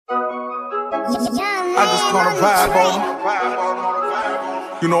I just caught a vibe on them.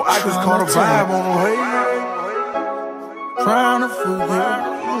 You know, I just caught a vibe on them. Hey, trying to forget,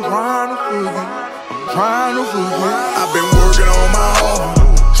 trying to forget, trying to forget. I've been working on my heart,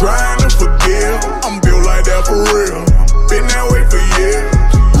 trying to forgive. I'm built like that for real. Been that way for years.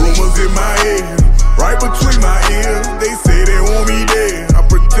 Rumors in my head, right between my ears. They say they want me dead. I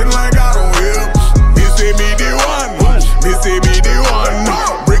pretend like I don't hear. They say me the one, they say me the one.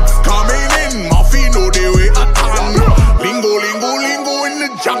 Bricks coming in, my feet know they way a ton. Lingo, lingo, lingo in the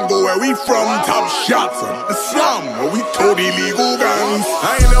jungle where we from. Top shots in the slum where we told illegal guns.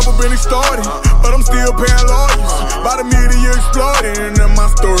 I ain't never been extorted, but I'm still paying lawyers. By the media exploding, and then my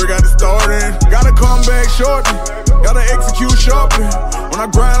story got it started. Gotta come back shortly, gotta execute sharply. When I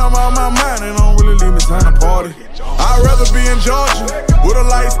grind, I'm out my mind and don't really leave me time to party. I'd rather be in Georgia with a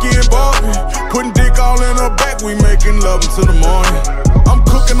light-skinned Barbie, putting dick all in her back, we making love until the morning. I'm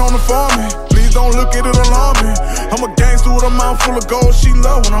cooking on the farm, please don't look at it alarming. I'm a gangster with a mouth full of gold, she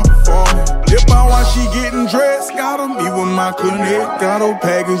love when I'm performing. Dip out while she getting dressed, gotta meet with my connect. Got her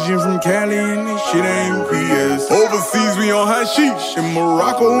packaging from Cali and this shit ain't UPS. Overseas we on hashish, in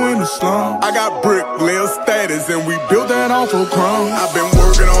Morocco in the slum. I got bricklayer status and we built that off of crumbs. I've been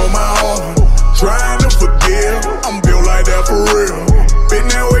working on my heart, trying to forgive. I'm built like that for real. Been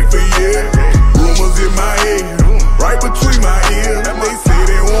that way for years. Rumors in my head, right between my ears. They say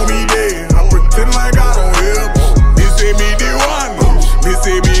they want me dead. I pretend like I don't hear. They say me the one, they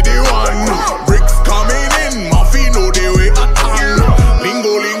say me the one. Bricks coming in, my feet know they way a ton.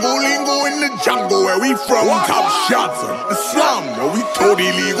 Lingo, lingo, lingo in the jungle where we from. Top shots in the slum where we told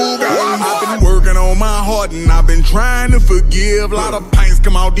illegal guns. I've been working on my heart and I've been trying to forgive. A lot of pints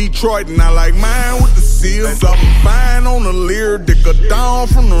come out Detroit and I like mine with the seal. Something fine on the leer, dick her down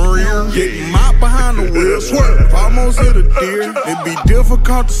from the rear. Getting mopped behind the wheel, swerve, almost hit a deer. It be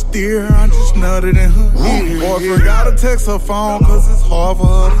difficult to steer, I just nutted in her ear. Boyfriend gotta text her phone cause it's hard for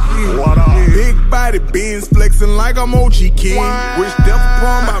her to hear. Big body Benz flexing like I'm OG King. Wish death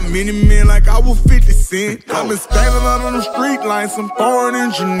upon by many men like I was 50 Cent. I've been standing out on the street like some foreign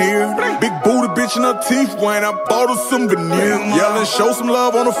engineer. Big booty bitch in her teeth when I bought her some veneer. Yelling show some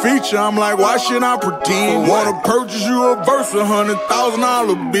love on the feature, I'm like why should I pretend? Wanna purchase you a verse,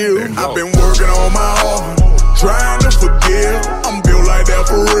 $100,000 bill. I've been working on my heart, trying to forgive. I'm built like that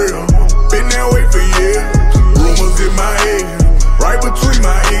for real. Been that way for years. Rumors in my head, right between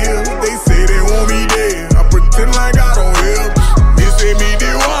my ears. They say they want me dead. I pretend like I don't hear. They say me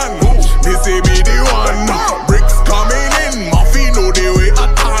the one, they say me the one. Bricks coming in, my feet know they way a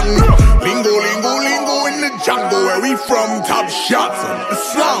ton. Lingo, lingo, lingo in the jungle where we from. Top shots in the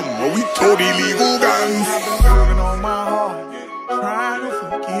slum where we told illegal guns. I've been working on my heart, trying to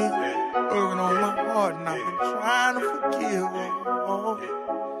forgive. Working on my heart and I've been trying to forgive.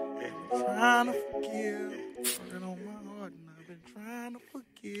 Trying to forgive. Working on my heart and I've been trying to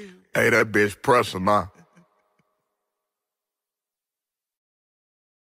forgive. Hey, that bitch pressing, man.